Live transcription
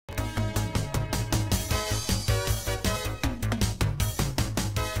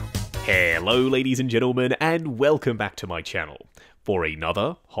Hello ladies and gentlemen, and welcome back to my channel for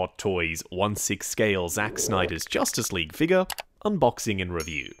another Hot Toys 1/6 scale Zack Snyder's Justice League figure unboxing and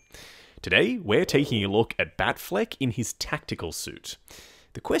review. Today we're taking a look at Batfleck in his tactical suit.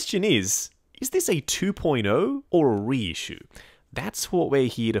 The question is this a 2.0 or a reissue? That's what we're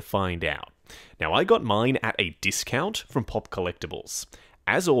here to find out. Now I got mine at a discount from Pop Collectibles.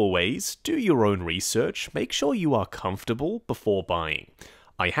 As always, do your own research, make sure you are comfortable before buying.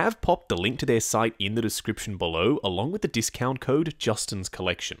 I have popped the link to their site in the description below, along with the discount code Justin's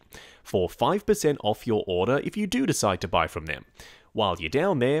Collection, for 5% off your order if you do decide to buy from them. While you're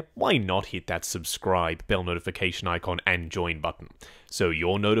down there, why not hit that subscribe, bell notification icon, and join button, so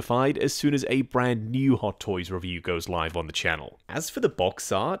you're notified as soon as a brand new Hot Toys review goes live on the channel. As for the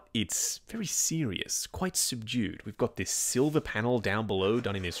box art, it's very serious, quite subdued. We've got this silver panel down below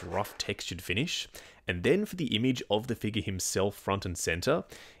done in this rough textured finish, and then for the image of the figure himself front and center,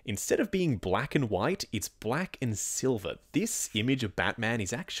 instead of being black and white, it's black and silver. This image of Batman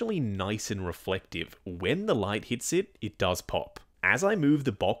is actually nice and reflective. When the light hits it, it does pop. As I move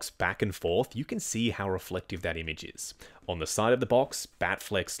the box back and forth, you can see how reflective that image is. On the side of the box,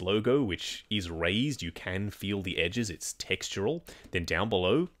 Batfleck's logo, which is raised, you can feel the edges, it's textural. Then down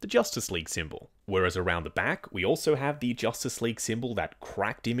below, the Justice League symbol. Whereas around the back, we also have the Justice League symbol, that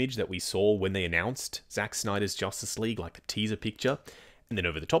cracked image that we saw when they announced Zack Snyder's Justice League, like the teaser picture. And then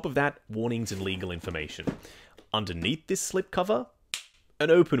over the top of that, warnings and legal information. Underneath this slipcover, an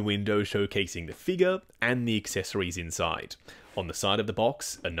open window showcasing the figure and the accessories inside. On the side of the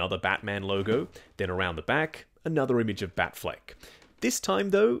box, another Batman logo, then around the back, another image of Batfleck. This time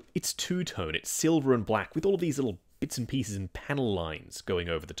though, it's two-tone, it's silver and black with all of these little bits and pieces and panel lines going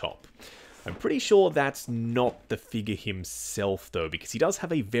over the top. I'm pretty sure that's not the figure himself though, because he does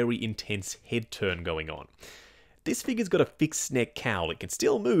have a very intense head turn going on. This figure's got a fixed neck cowl, it can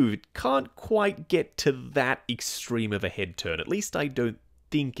still move, it can't quite get to that extreme of a head turn, at least I don't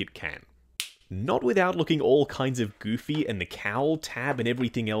think it can. Not without looking all kinds of goofy and the cowl, tab, and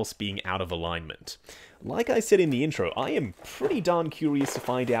everything else being out of alignment. Like I said in the intro, I am pretty darn curious to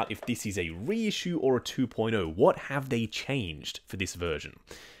find out if this is a reissue or a 2.0. What have they changed for this version?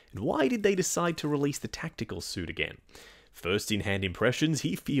 And why did they decide to release the tactical suit again? First in-hand impressions,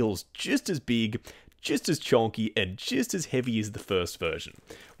 he feels just as big, just as chonky, and just as heavy as the first version.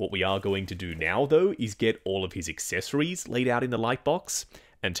 What we are going to do now, though, is get all of his accessories laid out in the light box,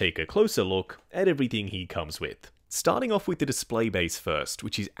 and take a closer look at everything he comes with. Starting off with the display base first,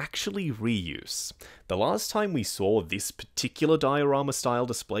 which is actually reuse. The last time we saw this particular diorama style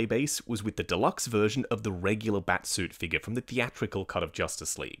display base was with the deluxe version of the regular Batsuit figure from the theatrical cut of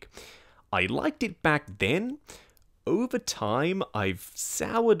Justice League. I liked it back then. Over time, I've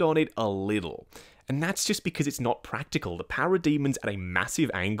soured on it a little. And that's just because it's not practical. The Parademon's at a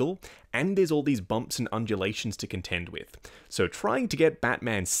massive angle, and there's all these bumps and undulations to contend with. So trying to get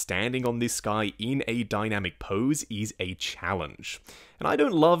Batman standing on this guy in a dynamic pose is a challenge. And I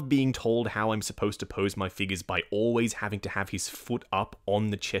don't love being told how I'm supposed to pose my figures by always having to have his foot up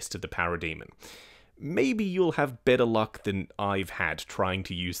on the chest of the Parademon. Maybe you'll have better luck than I've had trying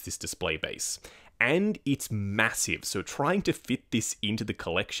to use this display base. And it's massive, so trying to fit this into the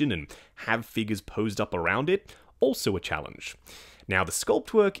collection and have figures posed up around it, also a challenge. Now the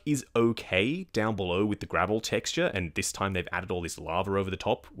sculpt work is okay down below with the gravel texture, and this time they've added all this lava over the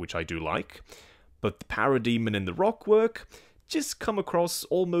top, which I do like. But the Parademon and the rock work just come across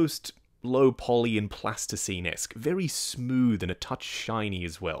almost low poly and plasticine-esque, very smooth and a touch shiny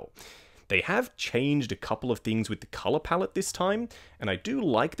as well. They have changed a couple of things with the color palette this time, and I do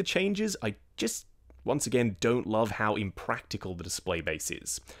like the changes. I just once again don't love how impractical the display base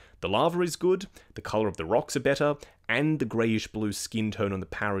is. The lava is good, the colour of the rocks are better, and the greyish blue skin tone on the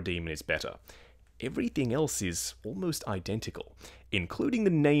Parademon is better. Everything else is almost identical, including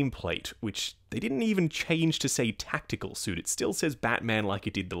the nameplate, which they didn't even change to say tactical suit, it still says Batman like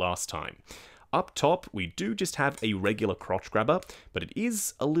it did the last time. Up top, we do just have a regular crotch grabber, but it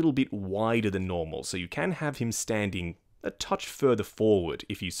is a little bit wider than normal, so you can have him standing a touch further forward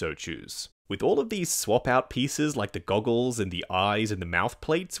if you so choose. With all of these swap out pieces like the goggles and the eyes and the mouth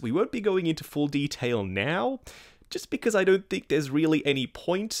plates, we won't be going into full detail now, just because I don't think there's really any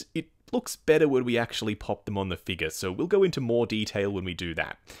point. It looks better when we actually pop them on the figure, so we'll go into more detail when we do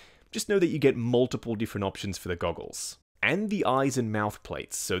that. Just know that you get multiple different options for the goggles. And the eyes and mouth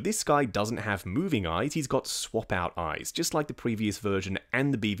plates, so this guy doesn't have moving eyes, he's got swap out eyes, just like the previous version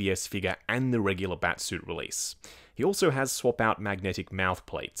and the BVS figure and the regular Batsuit release. He also has swap out magnetic mouth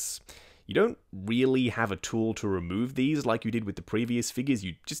plates. You don't really have a tool to remove these like you did with the previous figures,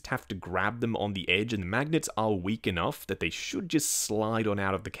 you just have to grab them on the edge, and the magnets are weak enough that they should just slide on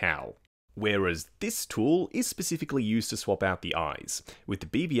out of the cowl. Whereas this tool is specifically used to swap out the eyes. With the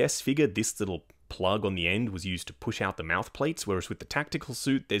BVS figure, this little plug on the end was used to push out the mouth plates, whereas with the tactical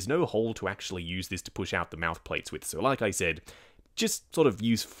suit, there's no hole to actually use this to push out the mouth plates with. So like I said, just sort of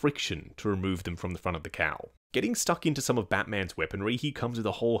use friction to remove them from the front of the cowl. Getting stuck into some of Batman's weaponry, he comes with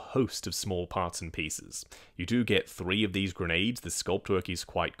a whole host of small parts and pieces. You do get 3 of these grenades, the sculpt work is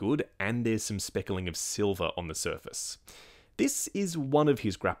quite good, and there's some speckling of silver on the surface. This is one of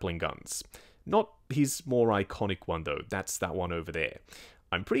his grappling guns. Not his more iconic one though, that's that one over there.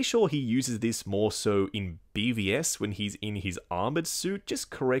 I'm pretty sure he uses this more so in BVS when he's in his armored suit, just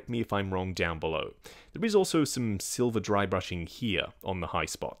correct me if I'm wrong down below. There is also some silver dry brushing here on the high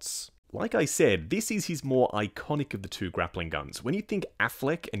spots. Like I said, this is his more iconic of the 2 grappling guns. When you think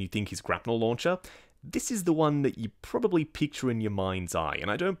Affleck and you think his grapnel launcher, this is the one that you probably picture in your mind's eye,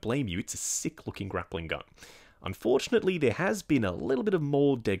 and I don't blame you, it's a sick looking grappling gun. Unfortunately, there has been a little bit of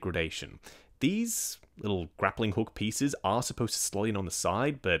mold degradation. These little grappling hook pieces are supposed to slot in on the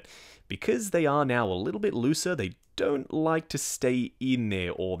side, but because they are now a little bit looser, they don't like to stay in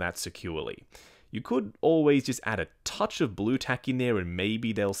there all that securely. You could always just add a touch of blue tack in there and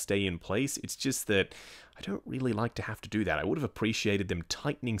maybe they'll stay in place. It's just that I don't really like to have to do that. I would have appreciated them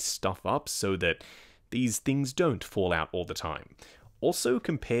tightening stuff up so that these things don't fall out all the time. Also,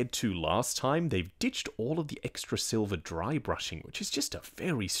 compared to last time, they've ditched all of the extra silver dry brushing, which is just a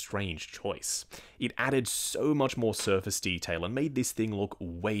very strange choice. It added so much more surface detail and made this thing look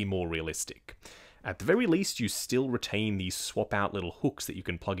way more realistic. At the very least, you still retain these swap-out little hooks that you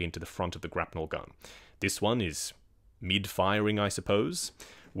can plug into the front of the grapnel gun. This one is mid-firing, I suppose,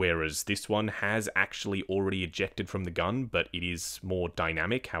 whereas this one has actually already ejected from the gun, but it is more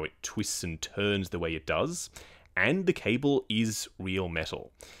dynamic, how it twists and turns the way it does. And the cable is real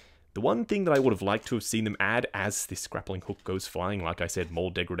metal. The one thing that I would have liked to have seen them add as this grappling hook goes flying, like I said,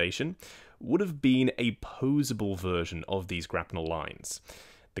 mold degradation, would have been a posable version of these grapnel lines.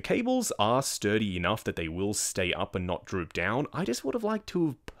 The cables are sturdy enough that they will stay up and not droop down. I just would have liked to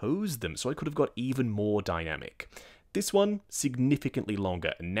have posed them so I could have got even more dynamic. This one, significantly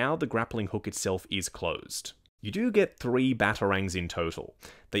longer, and now the grappling hook itself is closed. You do get 3 batarangs in total.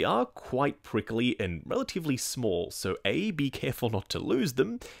 They are quite prickly and relatively small, so A, be careful not to lose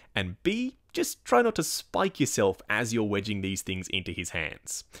them, and B, just try not to spike yourself as you're wedging these things into his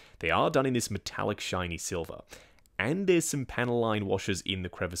hands. They are done in this metallic shiny silver. And there's some panel line washes in the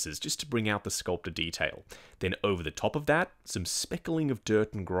crevices just to bring out the sculptor detail. Then over the top of that, some speckling of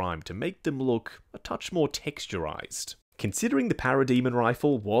dirt and grime to make them look a touch more texturized. Considering the Parademon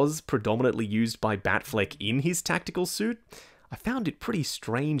rifle was predominantly used by Batfleck in his tactical suit, I found it pretty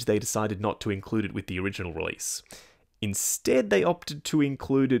strange they decided not to include it with the original release. Instead, they opted to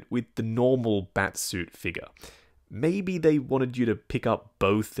include it with the normal Batsuit figure. Maybe they wanted you to pick up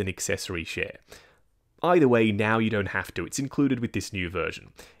both an accessory share. Either way, now you don't have to, it's included with this new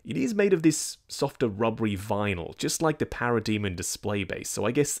version. It is made of this softer rubbery vinyl, just like the Parademon display base, so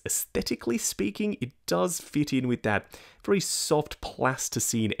I guess aesthetically speaking, it does fit in with that very soft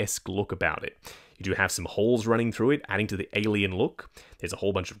plasticine-esque look about it. You do have some holes running through it, adding to the alien look. There's a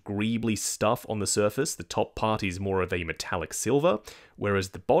whole bunch of greebly stuff on the surface. The top part is more of a metallic silver, whereas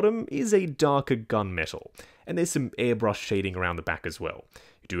the bottom is a darker gunmetal. And there's some airbrush shading around the back as well.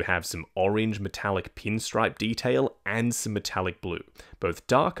 You do have some orange metallic pinstripe detail and some metallic blue, both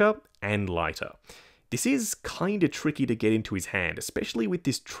darker and lighter. This is kinda tricky to get into his hand, especially with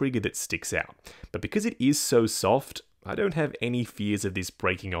this trigger that sticks out. But because it is so soft, I don't have any fears of this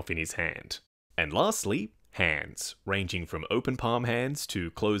breaking off in his hand. And lastly, hands, ranging from open palm hands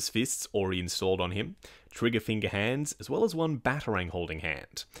to closed fists already installed on him, trigger finger hands, as well as one batarang holding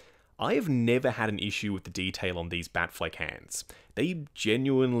hand. I have never had an issue with the detail on these Batfleck hands. They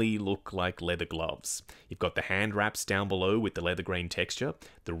genuinely look like leather gloves. You've got the hand wraps down below with the leather grain texture,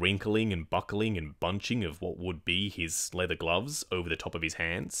 the wrinkling and buckling and bunching of what would be his leather gloves over the top of his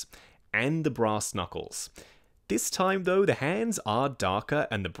hands, and the brass knuckles. This time though, the hands are darker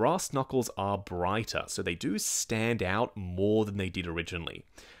and the brass knuckles are brighter, so they do stand out more than they did originally.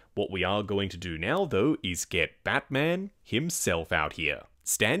 What we are going to do now though is get Batman himself out here.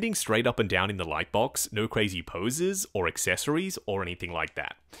 Standing straight up and down in the light box, no crazy poses or accessories or anything like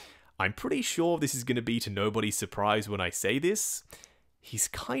that. I'm pretty sure this is going to be to nobody's surprise when I say this. He's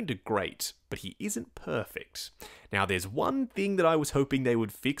kinda great, but he isn't perfect. Now there's one thing that I was hoping they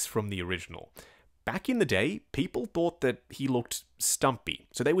would fix from the original. Back in the day, people thought that he looked stumpy,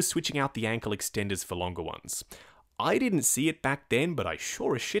 so they were switching out the ankle extenders for longer ones. I didn't see it back then, but I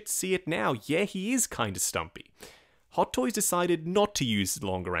sure as shit see it now. Yeah, he is kinda stumpy. Hot Toys decided not to use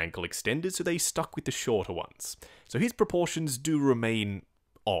longer ankle extenders, so they stuck with the shorter ones. So his proportions do remain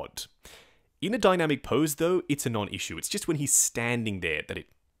odd. In a dynamic pose though, it's a non-issue. It's just when he's standing there that it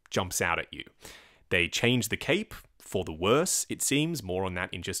jumps out at you. They changed the cape, for the worse, it seems. More on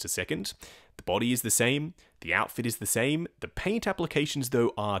that in just a second. The body is the same, the outfit is the same, the paint applications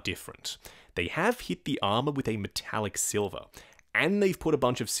though are different. They have hit the armor with a metallic silver, and they've put a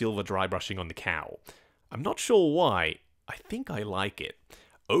bunch of silver dry brushing on the cowl. I'm not sure why, I think I like it.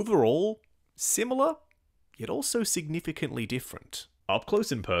 Overall, similar, yet also significantly different. Up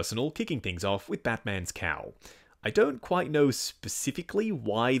close and personal, kicking things off with Batman's cowl. I don't quite know specifically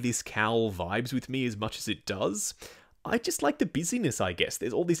why this cowl vibes with me as much as it does. I just like the busyness, I guess.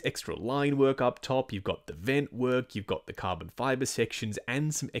 There's all this extra line work up top, you've got the vent work, you've got the carbon fiber sections,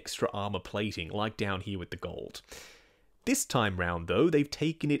 and some extra armor plating, like down here with the gold. This time round though, they've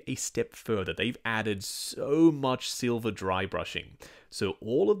taken it a step further. They've added so much silver dry brushing, so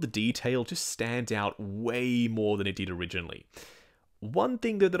all of the detail just stands out way more than it did originally. One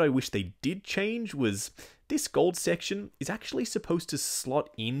thing though that I wish they did change was this gold section is actually supposed to slot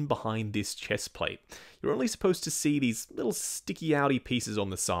in behind this chest plate. You're only supposed to see these little sticky outy pieces on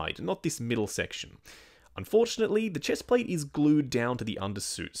the side, not this middle section. Unfortunately, the chest plate is glued down to the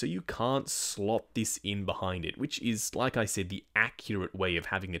undersuit, so you can't slot this in behind it, which is, like I said, the accurate way of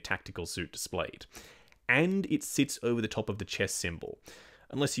having the tactical suit displayed. And it sits over the top of the chest symbol,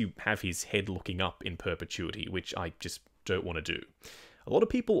 unless you have his head looking up in perpetuity, which I just don't want to do. A lot of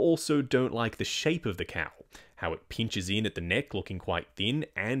people also don't like the shape of the cowl, how it pinches in at the neck looking quite thin,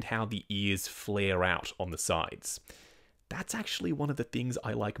 and how the ears flare out on the sides. That's actually one of the things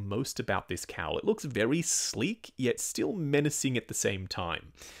I like most about this cowl. It looks very sleek, yet still menacing at the same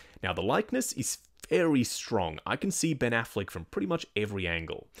time. Now the likeness is very strong. I can see Ben Affleck from pretty much every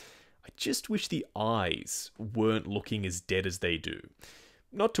angle. I just wish the eyes weren't looking as dead as they do.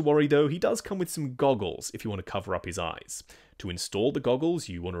 Not to worry though, he does come with some goggles if you want to cover up his eyes. To install the goggles,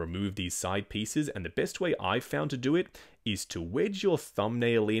 you want to remove these side pieces, and the best way I've found to do it is to wedge your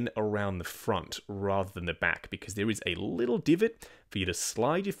thumbnail in around the front rather than the back, because there is a little divot for you to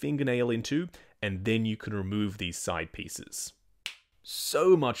slide your fingernail into, and then you can remove these side pieces.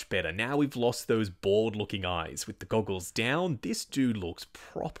 So much better. Now we've lost those bored looking eyes. With the goggles down, this dude looks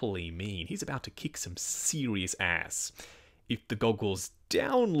properly mean. He's about to kick some serious ass. If the goggles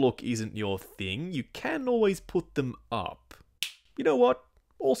down look isn't your thing, you can always put them up. You know what?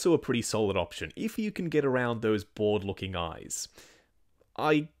 Also a pretty solid option, if you can get around those bored looking eyes.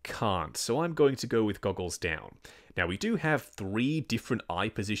 I can't, so I'm going to go with goggles down. Now we do have 3 different eye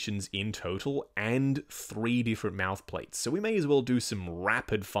positions in total, and 3 different mouth plates, so we may as well do some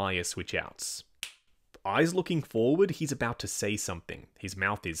rapid fire switch outs. Eyes looking forward, he's about to say something. His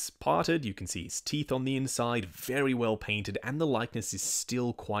mouth is parted, you can see his teeth on the inside, very well painted, and the likeness is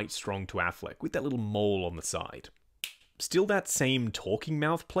still quite strong to Affleck, with that little mole on the side. Still that same talking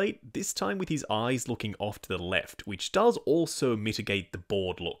mouth plate, this time with his eyes looking off to the left, which does also mitigate the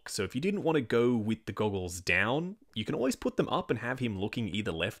bored look, so if you didn't want to go with the goggles down, you can always put them up and have him looking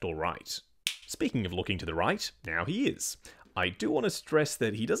either left or right. Speaking of looking to the right, now he is. I do want to stress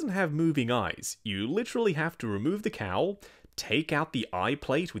that he doesn't have moving eyes. You literally have to remove the cowl, take out the eye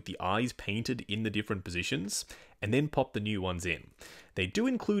plate with the eyes painted in the different positions, and then pop the new ones in. They do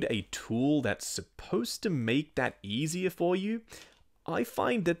include a tool that's supposed to make that easier for you. I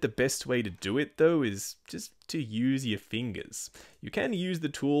find that the best way to do it though is just to use your fingers. You can use the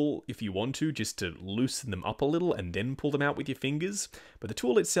tool if you want to, just to loosen them up a little and then pull them out with your fingers, but the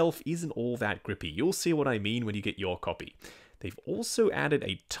tool itself isn't all that grippy. You'll see what I mean when you get your copy. They've also added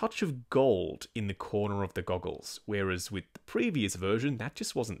a touch of gold in the corner of the goggles, whereas with the previous version, that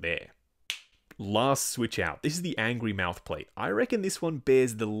just wasn't there. Last switch out. This is the angry mouth plate. I reckon this one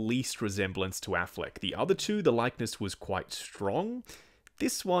bears the least resemblance to Affleck. The other two, the likeness was quite strong.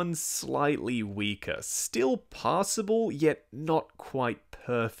 This one's slightly weaker. Still passable, yet not quite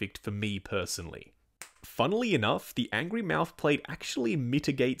perfect for me personally. Funnily enough, the angry mouth plate actually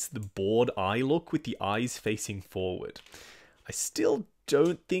mitigates the bored eye look with the eyes facing forward. I still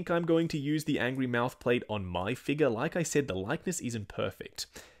don't think I'm going to use the angry mouth plate on my figure. Like I said, the likeness isn't perfect.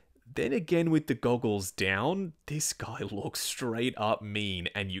 Then again, with the goggles down, this guy looks straight up mean,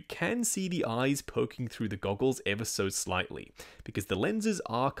 and you can see the eyes poking through the goggles ever so slightly, because the lenses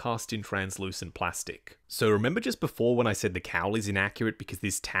are cast in translucent plastic. So remember just before when I said the cowl is inaccurate because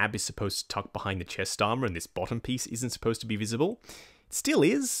this tab is supposed to tuck behind the chest armor and this bottom piece isn't supposed to be visible? It still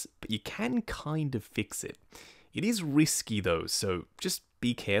is, but you can kind of fix it. It is risky though, so just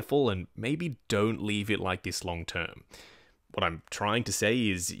be careful and maybe don't leave it like this long term. What I'm trying to say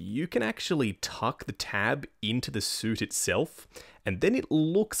is you can actually tuck the tab into the suit itself, and then it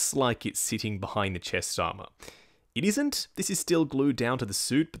looks like it's sitting behind the chest armor. It isn't, this is still glued down to the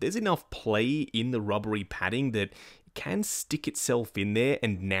suit, but there's enough play in the rubbery padding that it can stick itself in there,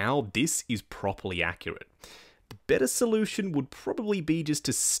 and now this is properly accurate. The better solution would probably be just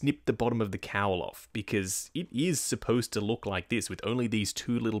to snip the bottom of the cowl off, because it is supposed to look like this with only these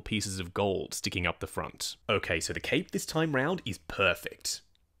two little pieces of gold sticking up the front. Okay, so the cape this time round is perfect.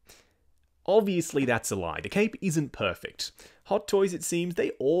 Obviously that's a lie, the cape isn't perfect. Hot Toys, it seems,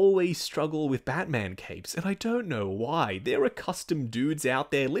 they always struggle with Batman capes, and I don't know why. There are custom dudes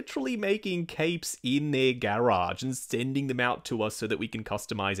out there literally making capes in their garage and sending them out to us so that we can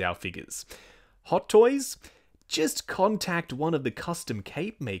customize our figures. Hot Toys? Just contact one of the custom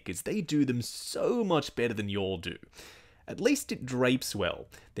cape makers, they do them so much better than y'all do. At least it drapes well.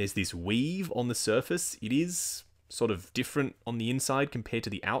 There's this weave on the surface, it is sort of different on the inside compared to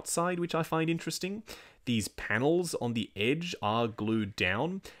the outside, which I find interesting. These panels on the edge are glued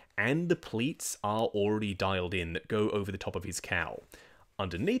down, and the pleats are already dialed in that go over the top of his cowl.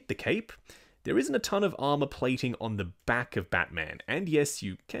 Underneath the cape, there isn't a ton of armor plating on the back of Batman, and yes,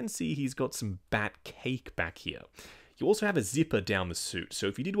 you can see he's got some bat cake back here. You also have a zipper down the suit, so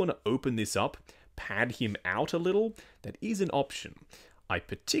if you did want to open this up, pad him out a little, that is an option. I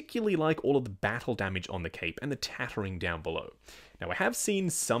particularly like all of the battle damage on the cape and the tattering down below. Now, I have seen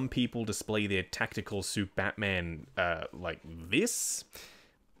some people display their tactical suit Batman like this.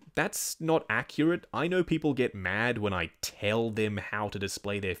 That's not accurate. I know people get mad when I tell them how to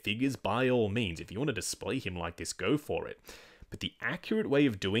display their figures. By all means, if you want to display him like this, go for it. But the accurate way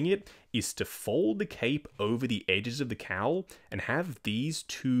of doing it is to fold the cape over the edges of the cowl and have these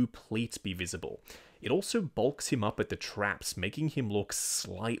two pleats be visible. It also bulks him up at the traps, making him look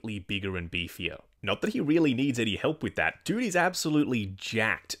slightly bigger and beefier. Not that he really needs any help with that. Dude is absolutely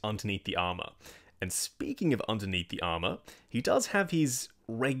jacked underneath the armor. And speaking of underneath the armor, he does have his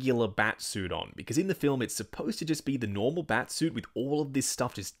regular Batsuit on, because in the film it's supposed to just be the normal Batsuit with all of this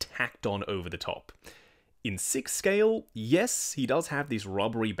stuff just tacked on over the top. In 6 scale, yes, he does have this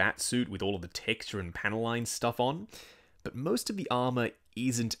rubbery Batsuit with all of the texture and panel line stuff on, but most of the armor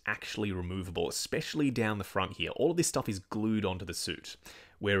isn't actually removable, especially down the front here. All of this stuff is glued onto the suit.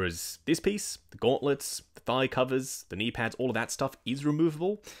 Whereas this piece, the gauntlets, the thigh covers, the knee pads, all of that stuff is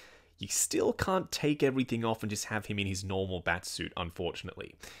removable. You still can't take everything off and just have him in his normal Batsuit,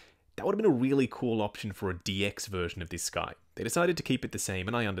 unfortunately. That would have been a really cool option for a DX version of this guy. They decided to keep it the same,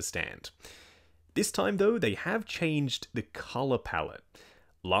 and I understand. This time, though, they have changed the color palette.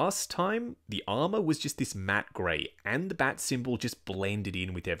 Last time, the armor was just this matte grey, and the bat symbol just blended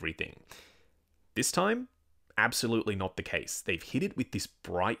in with everything. This time, absolutely not the case. They've hit it with this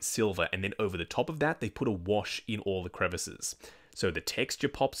bright silver, and then over the top of that, they put a wash in all the crevices. So the texture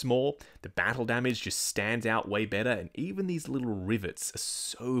pops more, the battle damage just stands out way better, and even these little rivets are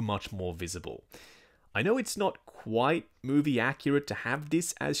so much more visible. I know it's not quite movie accurate to have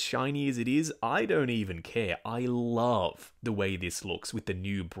this as shiny as it is. I don't even care. I love the way this looks with the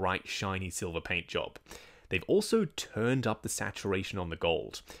new bright shiny silver paint job. They've also turned up the saturation on the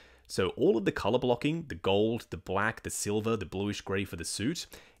gold. So all of the color blocking, the gold, the black, the silver, the bluish grey for the suit,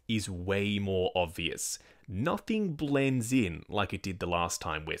 is way more obvious. Nothing blends in like it did the last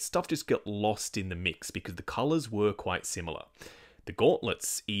time, where stuff just got lost in the mix because the colors were quite similar. The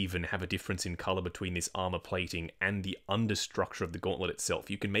gauntlets even have a difference in color between this armor plating and the understructure of the gauntlet itself.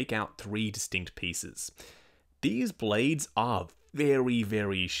 You can make out 3 distinct pieces. These blades are very,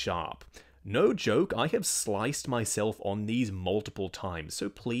 very sharp. No joke, I have sliced myself on these multiple times, so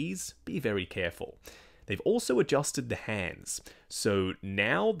please be very careful. They've also adjusted the hands, so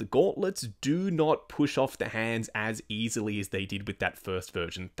now the gauntlets do not push off the hands as easily as they did with that first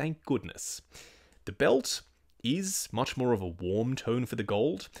version, thank goodness. The belt is much more of a warm tone for the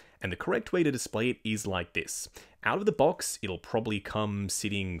gold, and the correct way to display it is like this. Out of the box, it'll probably come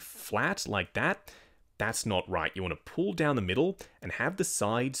sitting flat like that. That's not right. You want to pull down the middle and have the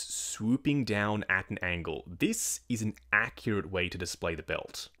sides swooping down at an angle. This is an accurate way to display the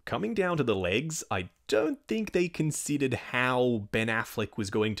belt. Coming down to the legs, I don't think they considered how Ben Affleck was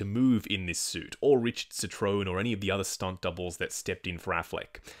going to move in this suit, or Richard Citrone, or any of the other stunt doubles that stepped in for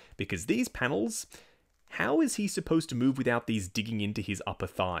Affleck. Because these panels, how is he supposed to move without these digging into his upper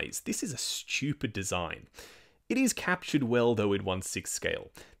thighs? This is a stupid design. It is captured well though in 1/6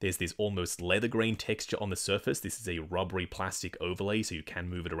 scale. There's this almost leather grain texture on the surface. This is a rubbery plastic overlay so you can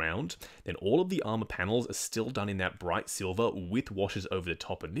move it around. Then all of the armor panels are still done in that bright silver with washes over the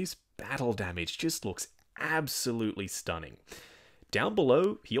top, and this battle damage just looks absolutely stunning. Down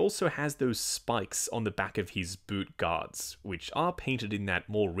below, he also has those spikes on the back of his boot guards, which are painted in that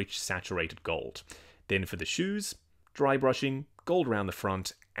more rich saturated gold. Then for the shoes, dry brushing, gold around the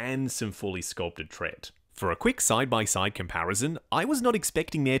front, and some fully sculpted tread. For a quick side-by-side comparison, I was not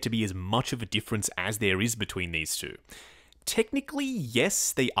expecting there to be as much of a difference as there is between these two. Technically,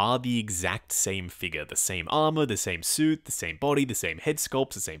 yes, they are the exact same figure. The same armor, the same suit, the same body, the same head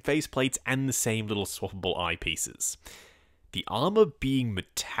sculpts, the same faceplates, and the same little swappable eyepieces. The armor being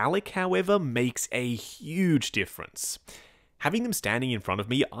metallic, however, makes a huge difference. Having them standing in front of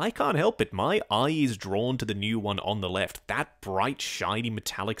me, I can't help it. My eye is drawn to the new one on the left. That bright, shiny,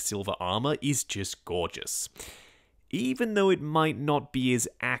 metallic silver armor is just gorgeous. Even though it might not be as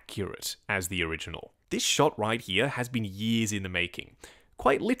accurate as the original. This shot right here has been years in the making.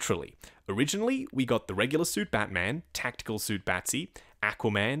 Quite literally. Originally, we got the regular suit Batman, tactical suit Batsy,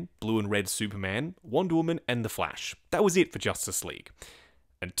 Aquaman, blue and red Superman, Wonder Woman, and The Flash. That was it for Justice League.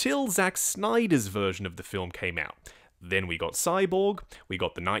 Until Zack Snyder's version of the film came out. Then we got Cyborg, we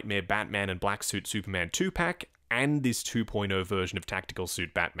got the Nightmare Batman and Black Suit Superman 2-pack, and this 2.0 version of Tactical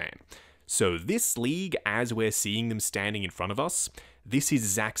Suit Batman. So this league, as we're seeing them standing in front of us, this is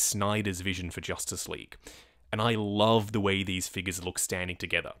Zack Snyder's vision for Justice League. And I love the way these figures look standing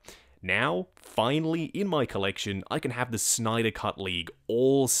together. Now, finally, in my collection, I can have the Snyder Cut League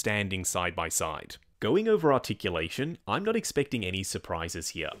all standing side by side. Going over articulation, I'm not expecting any surprises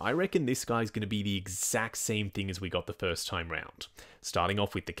here. I reckon this guy's going to be the exact same thing as we got the first time round. Starting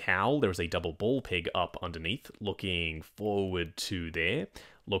off with the cowl, there is a double ball peg up underneath, looking forward to there,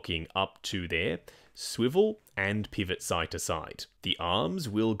 looking up to there, swivel and pivot side to side. The arms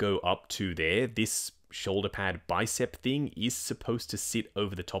will go up to there. This shoulder pad bicep thing is supposed to sit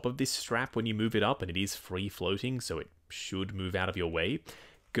over the top of this strap when you move it up, and it is free floating, so it should move out of your way.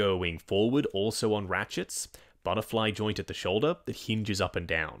 Going forward, also on ratchets, butterfly joint at the shoulder that hinges up and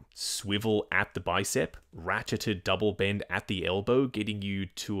down, swivel at the bicep, ratcheted double bend at the elbow, getting you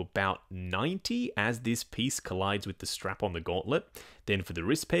to about 90 as this piece collides with the strap on the gauntlet. Then for the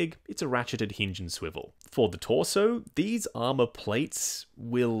wrist peg, it's a ratcheted hinge and swivel. For the torso, these armor plates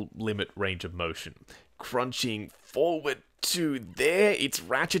will limit range of motion. Crunching forward to there, it's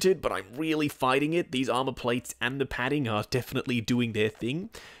ratcheted, but I'm really fighting it. These armor plates and the padding are definitely doing their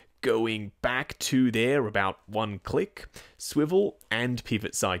thing. Going back to there, about one click, swivel and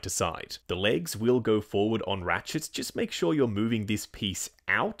pivot side to side. The legs will go forward on ratchets. Just make sure you're moving this piece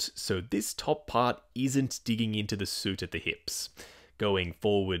out so this top part isn't digging into the suit at the hips. Going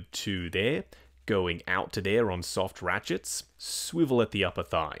forward to there, going out to there on soft ratchets, swivel at the upper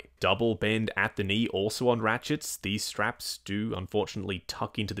thigh. Double bend at the knee also on ratchets. These straps do unfortunately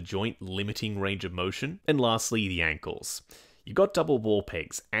tuck into the joint, limiting range of motion. And lastly, the ankles. You've got double ball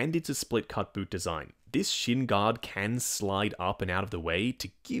pegs, and it's a split cut boot design. This shin guard can slide up and out of the way to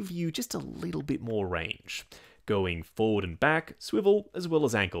give you just a little bit more range. Going forward and back, swivel, as well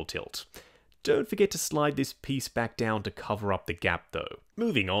as ankle tilt. Don't forget to slide this piece back down to cover up the gap though.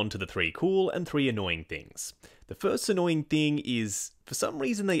 Moving on to the 3 cool and 3 annoying things. The first annoying thing is, for some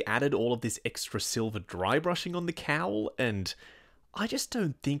reason they added all of this extra silver dry brushing on the cowl, and I just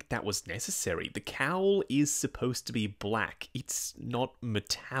don't think that was necessary. The cowl is supposed to be black. It's not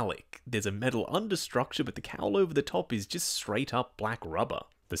metallic. There's a metal understructure, but the cowl over the top is just straight up black rubber.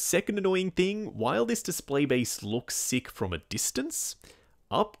 The second annoying thing, while this display base looks sick from a distance,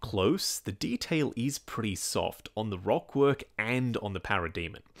 up close, the detail is pretty soft on the rockwork and on the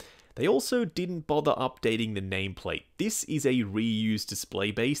Parademon. They also didn't bother updating the nameplate. This is a reused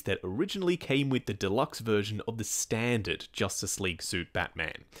display base that originally came with the deluxe version of the standard Justice League suit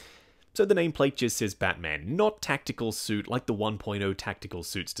Batman. So the nameplate just says Batman, not tactical suit like the 1.0 tactical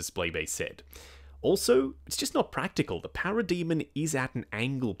suits display base said. Also, it's just not practical. The Parademon is at an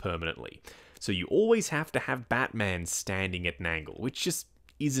angle permanently, so you always have to have Batman standing at an angle, which just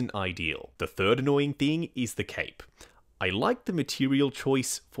isn't ideal. The third annoying thing is the cape. I like the material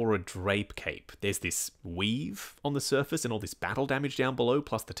choice for a drape cape. There's this weave on the surface and all this battle damage down below,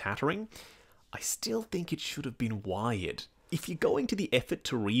 plus the tattering. I still think it should have been wired. If you're going to the effort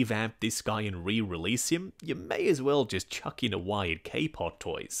to revamp this guy and re-release him, you may as well just chuck in a wired cape, Hot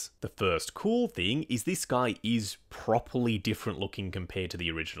Toys. The first cool thing is this guy is properly different looking compared to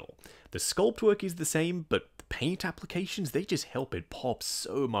the original. The sculpt work is the same, but the paint applications, they just help it pop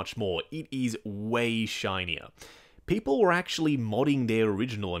so much more. It is way shinier. People were actually modding their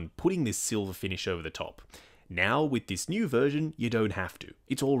original and putting this silver finish over the top. Now, with this new version, you don't have to.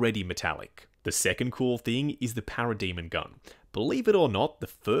 It's already metallic. The second cool thing is the Parademon gun. Believe it or not, the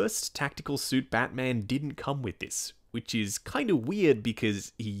first tactical suit Batman didn't come with this, which is kind of weird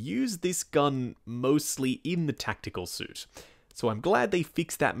because he used this gun mostly in the tactical suit. So I'm glad they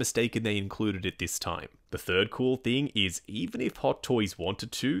fixed that mistake and they included it this time. The third cool thing is, even if Hot Toys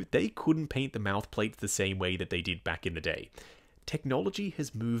wanted to, they couldn't paint the mouth plates the same way that they did back in the day. Technology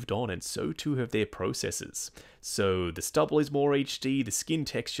has moved on, and so too have their processes. So the stubble is more HD, the skin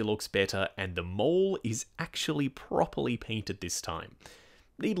texture looks better, and the mole is actually properly painted this time.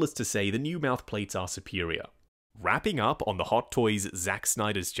 Needless to say, the new mouth plates are superior. Wrapping up on the Hot Toys Zack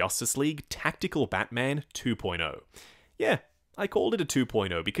Snyder's Justice League Tactical Batman 2.0. Yeah, I called it a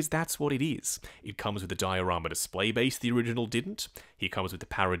 2.0 because that's what it is. It comes with a diorama display base, the original didn't. He comes with the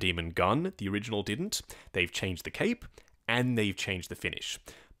parademon gun, the original didn't. They've changed the cape, and they've changed the finish.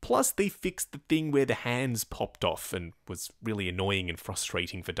 Plus, they fixed the thing where the hands popped off and was really annoying and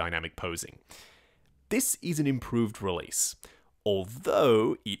frustrating for dynamic posing. This is an improved release.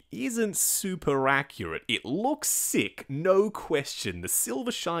 Although it isn't super accurate, it looks sick, no question. The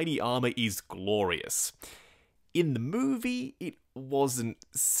silver shiny armor is glorious. In the movie, it wasn't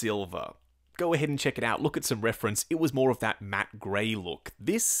silver. Go ahead and check it out, look at some reference, it was more of that matte grey look.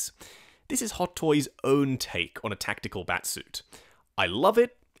 This is Hot Toys' own take on a tactical batsuit. I love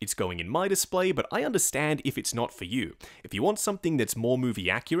it, it's going in my display, but I understand if it's not for you. If you want something that's more movie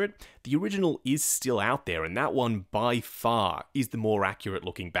accurate, the original is still out there, and that one by far is the more accurate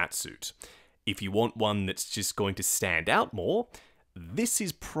looking batsuit. If you want one that's just going to stand out more, this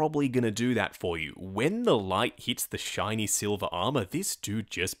is probably going to do that for you. When the light hits the shiny silver armor, this dude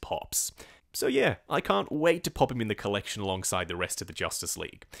just pops. So yeah, I can't wait to pop him in the collection alongside the rest of the Justice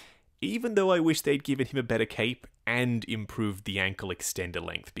League. Even though I wish they'd given him a better cape and improved the ankle extender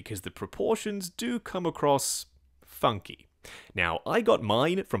length, because the proportions do come across funky. Now, I got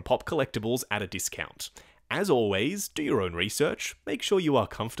mine from Pop Collectibles at a discount. As always, do your own research, make sure you are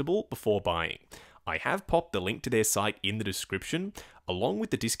comfortable before buying. I have popped the link to their site in the description, along with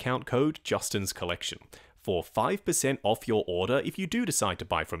the discount code Justin's Collection, for 5% off your order if you do decide to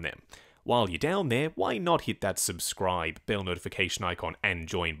buy from them. While you're down there, why not hit that subscribe, bell notification icon, and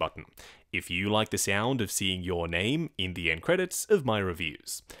join button, if you like the sound of seeing your name in the end credits of my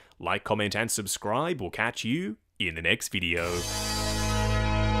reviews. Like, comment, and subscribe will catch you in the next video.